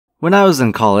When I was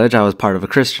in college, I was part of a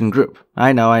Christian group.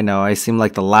 I know, I seem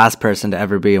like the last person to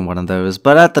ever be in one of those,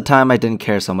 but at the time I didn't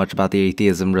care so much about the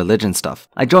atheism religion stuff.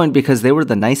 I joined because they were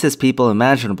the nicest people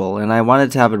imaginable and I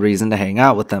wanted to have a reason to hang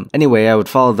out with them. Anyway, I would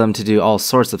follow them to do all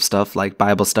sorts of stuff like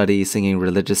Bible study, singing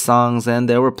religious songs, and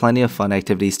there were plenty of fun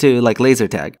activities too, like laser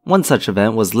tag. One such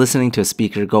event was listening to a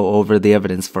speaker go over the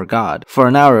evidence for God. For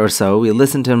an hour or so, we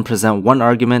listened to him present one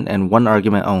argument and one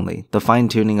argument only, the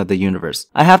fine-tuning of the universe.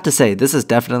 I have to say, this is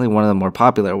definitely one of the more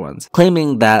popular ones.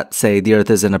 Claiming that, say, the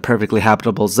Earth is in a perfectly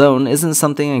habitable zone isn't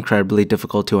something incredibly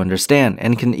difficult to understand,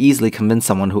 and can easily convince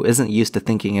someone who isn't used to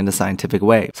thinking in a scientific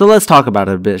way. So let's talk about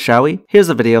it a bit, shall we? Here's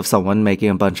a video of someone making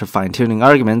a bunch of fine-tuning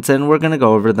arguments, and we're gonna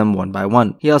go over them one by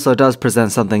one. He also does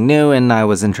present something new, and I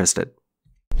was interested.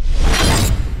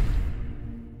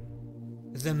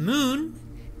 The moon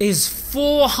is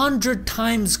 400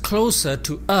 times closer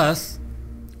to Earth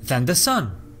than the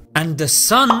sun, and the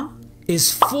sun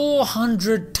is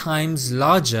 400 times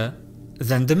larger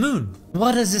than the moon.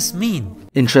 What does this mean?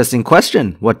 Interesting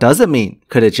question. What does it mean?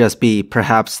 Could it just be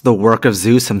perhaps the work of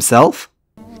Zeus himself?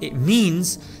 It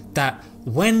means that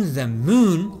when the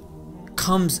moon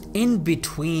comes in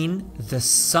between the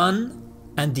sun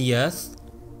and the Earth,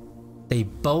 they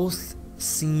both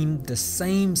seem the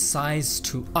same size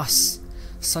to us,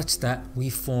 such that we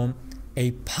form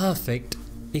a perfect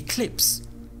eclipse.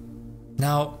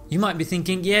 Now, you might be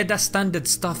thinking, yeah, that's standard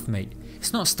stuff, mate.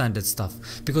 It's not standard stuff,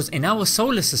 because in our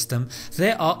solar system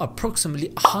there are approximately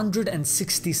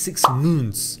 166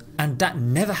 moons, and that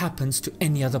never happens to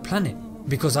any other planet,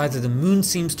 because either the moon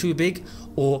seems too big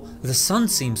or the sun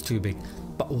seems too big.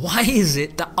 But why is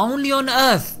it that only on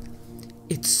Earth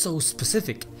it's so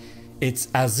specific? It's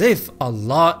as if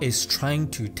Allah is trying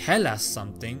to tell us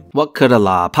something. What could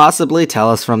Allah possibly tell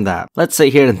us from that? Let's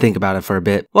sit here and think about it for a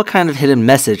bit. What kind of hidden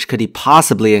message could he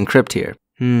possibly encrypt here?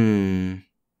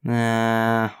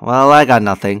 Well, I got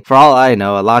nothing. For all I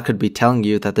know, Allah could be telling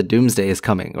you that the doomsday is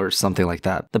coming, or something like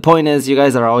that. The point is, you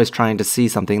guys are always trying to see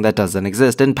something that doesn't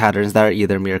exist in patterns that are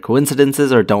either mere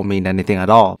coincidences or don't mean anything at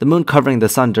all. The moon covering the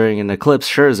sun during an eclipse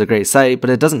sure is a great sight,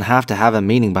 but it doesn't have to have a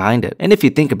meaning behind it. And if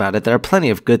you think about it, there are plenty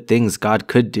of good things God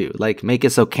could do, like make it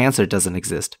so cancer doesn't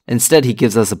exist. Instead, he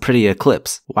gives us a pretty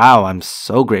eclipse. Wow, I'm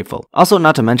so grateful. Also,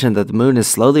 not to mention that the moon is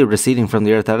slowly receding from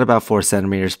the Earth at about 4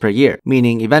 centimeters per year,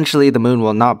 meaning eventually the moon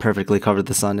will not perfectly cover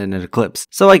the sun in an eclipse.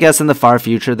 So I guess in the far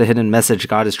future, the hidden message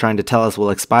God is trying to tell us will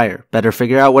expire. Better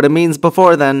figure out what it means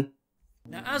before then.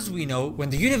 Now, as we know, when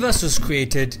the universe was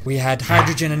created, we had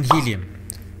hydrogen and helium,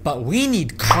 but we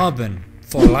need carbon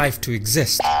for life to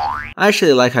exist. I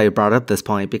actually like how you brought up this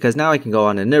point, because now I can go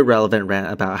on an irrelevant rant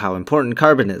about how important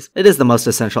carbon is. It is the most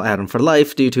essential atom for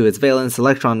life due to its valence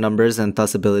electron numbers and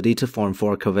thus ability to form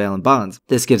 4 covalent bonds.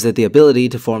 This gives it the ability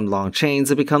to form long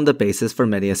chains and become the basis for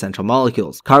many essential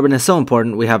molecules. Carbon is so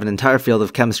important we have an entire field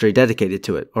of chemistry dedicated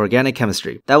to it, organic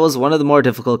chemistry. That was one of the more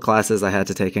difficult classes I had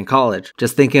to take in college.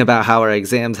 Just thinking about how our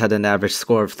exams had an average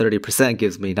score of 30%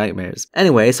 gives me nightmares.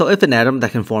 Anyway, so if an atom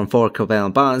that can form 4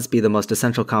 covalent bonds be the most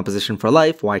essential composition for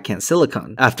life, why can't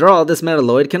silicon? After all, this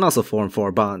metalloid can also form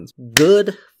 4 bonds.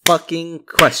 Good fucking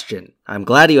question. I'm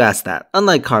glad you asked that.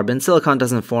 Unlike carbon, silicon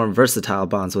doesn't form versatile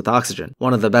bonds with oxygen.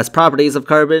 One of the best properties of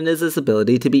carbon is its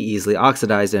ability to be easily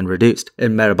oxidized and reduced.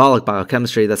 In metabolic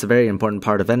biochemistry, that's a very important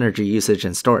part of energy usage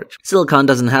and storage. Silicon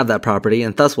doesn't have that property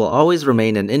and thus will always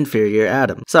remain an inferior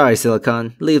atom. Sorry,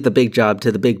 silicon. Leave the big job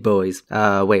to the big boys.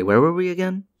 Wait, where were we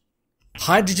again?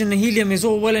 Hydrogen and helium is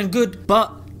all well and good,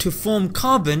 but to form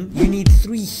carbon, you need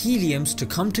 3 heliums to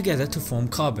come together to form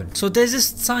carbon. So there's this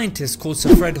scientist called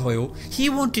Sir Fred Hoyle. He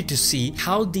wanted to see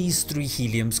how these 3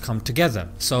 heliums come together.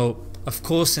 So, of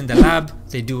course, in the lab,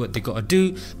 they do what they gotta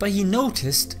do, but he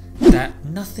noticed that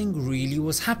nothing really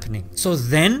was happening. So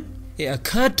then, it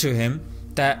occurred to him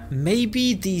that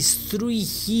maybe these 3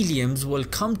 heliums will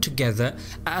come together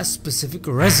at a specific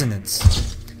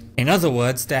resonance. In other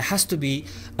words, there has to be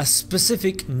a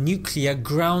specific nuclear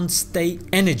ground state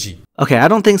energy. Okay, I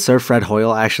don't think Sir Fred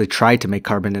Hoyle actually tried to make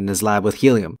carbon in his lab with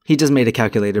helium. He just made a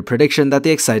calculated prediction that the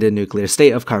excited nuclear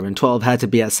state of carbon-12 had to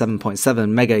be at 7.7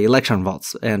 mega electron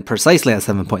volts, and precisely at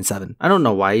 7.7. I don't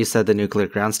know why you said the nuclear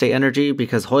ground state energy,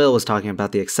 because Hoyle was talking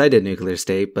about the excited nuclear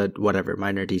state, but whatever,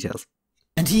 minor details.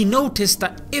 And he noticed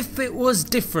that if it was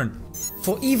different,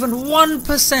 for even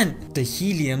 1%, the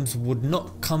heliums would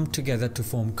not come together to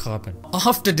form carbon.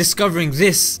 After discovering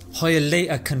this, Hoyle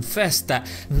later confessed that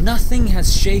nothing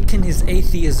has shaken his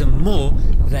atheism more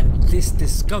than this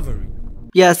discovery.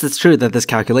 Yes, it's true that this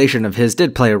calculation of his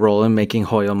did play a role in making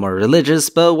Hoyle more religious,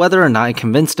 but whether or not it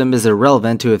convinced him is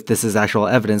irrelevant to if this is actual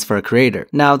evidence for a creator.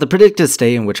 Now, the predicted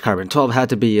state in which carbon-12 had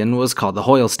to be in was called the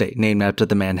Hoyle State, named after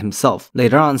the man himself.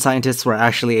 Later on, scientists were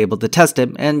actually able to test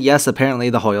it, and yes, apparently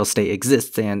the Hoyle State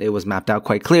exists, and it was mapped out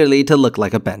quite clearly to look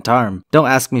like a bent arm. Don't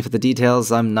ask me for the details,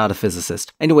 I'm not a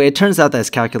physicist. Anyway, it turns out that his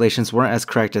calculations weren't as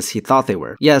correct as he thought they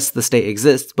were. Yes, the state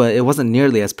exists, but it wasn't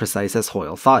nearly as precise as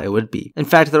Hoyle thought it would be. In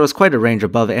fact, there was quite a range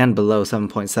above and below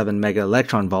 7.7 mega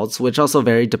electron volts, which also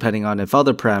varied depending on if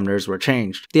other parameters were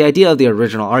changed. The idea of the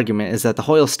original argument is that the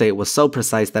Hoyle state was so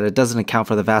precise that it doesn't account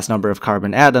for the vast number of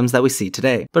carbon atoms that we see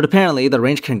today. But apparently, the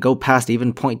range can go past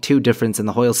even 0.2 difference in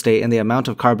the Hoyle state, and the amount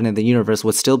of carbon in the universe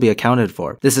would still be accounted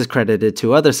for. This is credited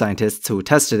to other scientists who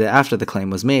tested it after the claim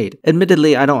was made.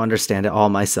 Admittedly, I don't understand it all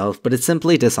myself, but it's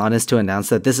simply dishonest to announce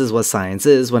that this is what science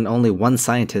is when only one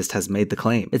scientist has made the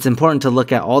claim. It's important to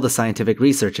look at all the scientific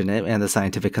research in it and the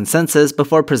scientific consensus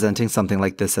before presenting something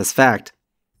like this as fact.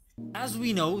 As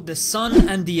we know, the sun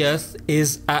and the earth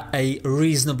is at a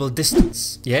reasonable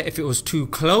distance. Yeah, if it was too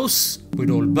close, we'd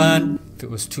all burn. If it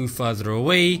was too further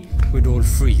away, we'd all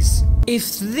freeze.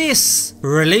 If this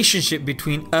relationship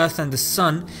between earth and the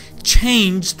sun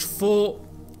changed for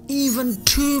even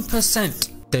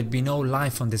 2%, there'd be no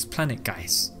life on this planet,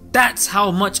 guys. That's how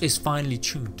much is finely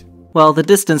tuned. Well, the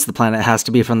distance the planet has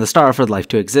to be from the star for life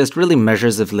to exist really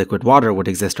measures if liquid water would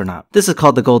exist or not. This is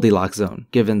called the Goldilocks zone,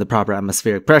 given the proper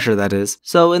atmospheric pressure that is.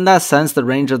 So in that sense, the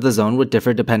range of the zone would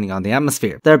differ depending on the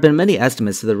atmosphere. There have been many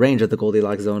estimates to the range of the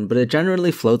Goldilocks zone, but it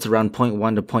generally floats around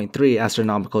 0.1 to 0.3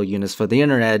 astronomical units for the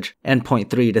inner edge, and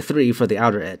 0.3 to 3 for the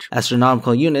outer edge.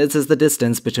 Astronomical units is the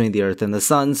distance between the Earth and the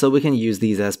Sun, so we can use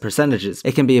these as percentages.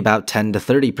 It can be about 10 to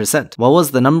 30%. What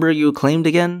was the number you claimed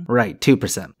again? Right,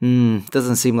 2%.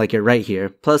 Doesn't seem like you're right here.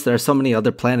 Plus, there are so many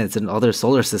other planets in other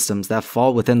solar systems that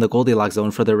fall within the Goldilocks zone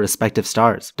for their respective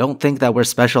stars. Don't think that we're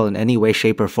special in any way,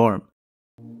 shape, or form.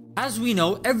 As we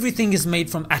know, everything is made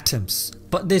from atoms,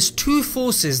 but there's two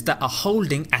forces that are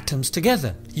holding atoms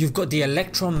together. You've got the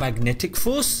electromagnetic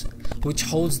force, which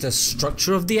holds the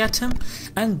structure of the atom,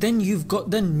 and then you've got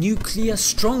the nuclear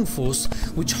strong force,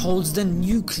 which holds the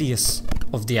nucleus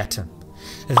of the atom.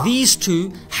 These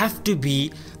two have to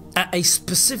be at a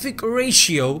specific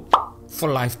ratio for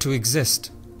life to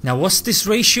exist. Now, what's this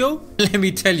ratio? Let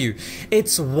me tell you.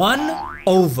 It's 1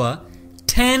 over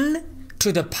 10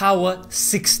 to the power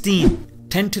 16.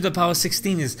 10 to the power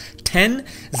 16 is 10,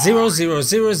 0, 0,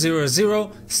 0, 0,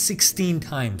 0, 16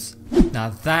 times. Now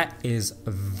that is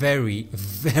very,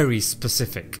 very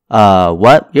specific.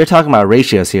 What? You're talking about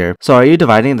ratios here. So are you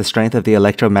dividing the strength of the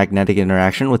electromagnetic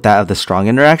interaction with that of the strong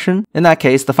interaction? In that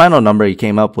case, the final number you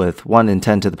came up with, 1 in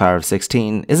 10 to the power of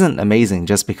 16, isn't amazing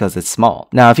just because it's small.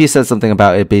 Now, if you said something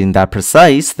about it being that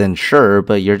precise, then sure,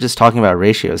 but you're just talking about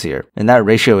ratios here. And that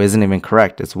ratio isn't even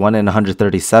correct. It's 1 in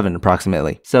 137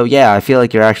 approximately. So yeah, I feel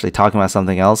like you're actually talking about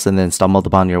something else and then stumbled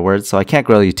upon your words, so I can't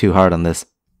grill you too hard on this.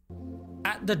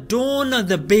 At the dawn of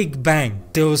the Big Bang,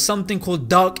 there was something called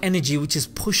dark energy which is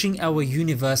pushing our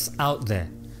universe out there.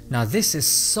 Now this is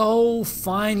so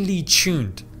finely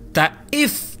tuned that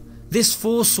if this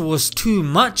force was too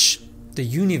much, the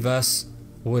universe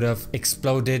would have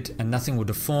exploded and nothing would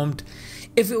have formed.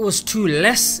 If it was too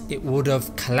less, it would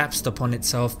have collapsed upon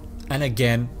itself, and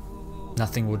again,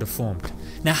 nothing would have formed.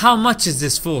 Now how much is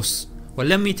this force? Well,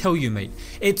 let me tell you, mate.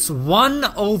 It's 1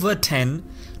 over 10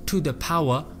 to the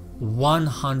power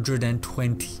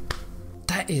 120.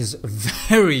 That is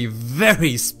very,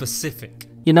 very specific.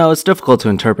 You know, it's difficult to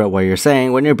interpret what you're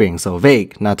saying when you're being so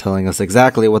vague, not telling us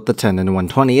exactly what the 10 in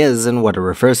 120 is and what it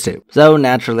refers to. So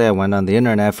naturally I went on the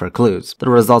internet for clues. The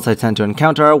results I tend to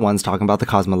encounter are ones talking about the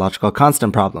cosmological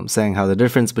constant problem, saying how the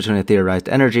difference between a theorized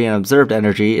energy and observed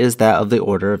energy is that of the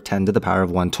order of 10 to the power of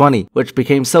 120, which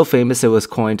became so famous it was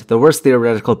coined the worst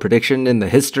theoretical prediction in the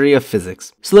history of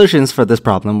physics. Solutions for this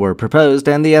problem were proposed,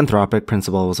 and the anthropic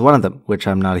principle was one of them, which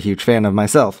I'm not a huge fan of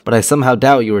myself, but I somehow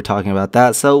doubt you were talking about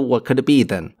that, so what could it be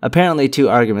then? Apparently, two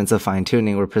arguments of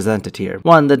fine-tuning were presented here.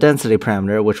 One, the density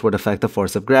parameter, which would affect the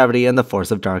force of gravity and the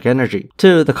force of dark energy.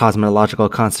 Two, the cosmological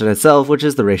constant itself, which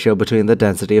is the ratio between the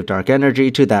density of dark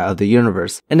energy to that of the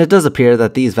universe. And it does appear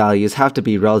that these values have to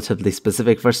be relatively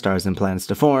specific for stars and planets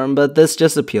to form, but this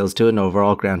just appeals to an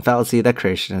overall grand fallacy that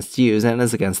creationists use and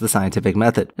is against the scientific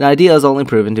method. An idea is only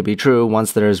proven to be true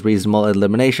once there is reasonable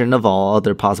elimination of all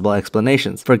other possible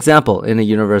explanations. For example, in a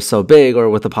universe so big or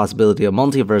with the possibility of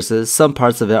multiverses, some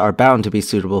parts of it are bound to be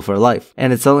suitable for life.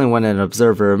 And it's only when an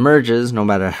observer emerges, no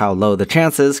matter how low the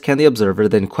chances, can the observer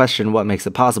then question what makes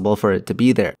it possible for it to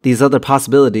be there. These other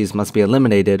possibilities must be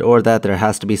eliminated, or that there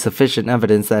has to be sufficient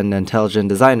evidence that an intelligent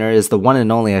designer is the one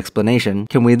and only explanation.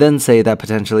 Can we then say that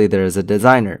potentially there is a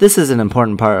designer? This is an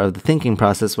important part of the thinking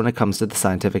process when it comes to the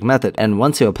scientific method, and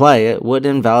once you apply it, would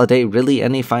invalidate really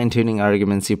any fine-tuning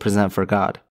arguments you present for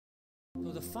God.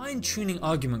 So the fine-tuning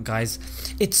argument, guys,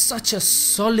 it's such a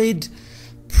solid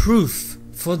proof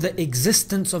for the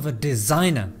existence of a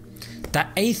designer that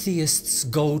atheists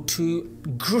go to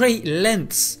great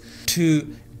lengths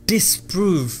to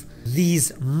disprove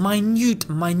these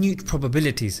minute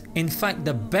probabilities. In fact,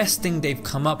 the best thing they've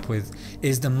come up with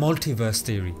is the multiverse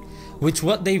theory, which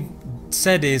what they've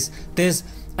said is there's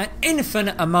an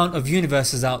infinite amount of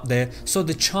universes out there, so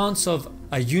the chance of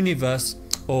a universe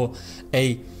or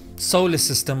a solar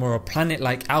system or a planet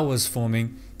like ours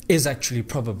forming is actually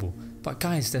probable. But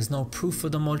guys, there's no proof for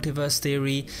the multiverse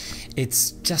theory.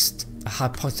 It's just a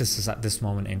hypothesis at this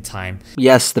moment in time.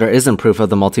 Yes, there isn't proof of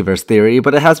the multiverse theory,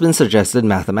 but it has been suggested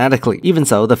mathematically. Even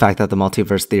so, the fact that the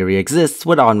multiverse theory exists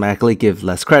would automatically give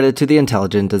less credit to the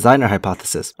intelligent designer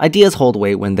hypothesis. Ideas hold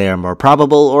weight when they are more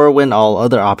probable or when all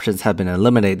other options have been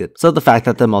eliminated. So the fact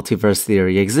that the multiverse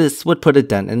theory exists would put a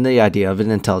dent in the idea of an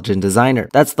intelligent designer.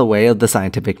 That's the way of the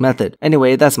scientific method.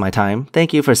 Anyway, that's my time.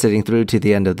 Thank you for sitting through to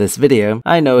the end of this video.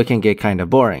 I know it can get kind of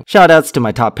boring. Shoutouts to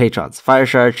my top patrons,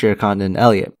 Fireshark, Shircon, and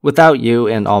Elliot. Without you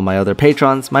and all my other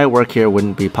patrons, my work here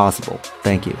wouldn't be possible.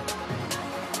 Thank you.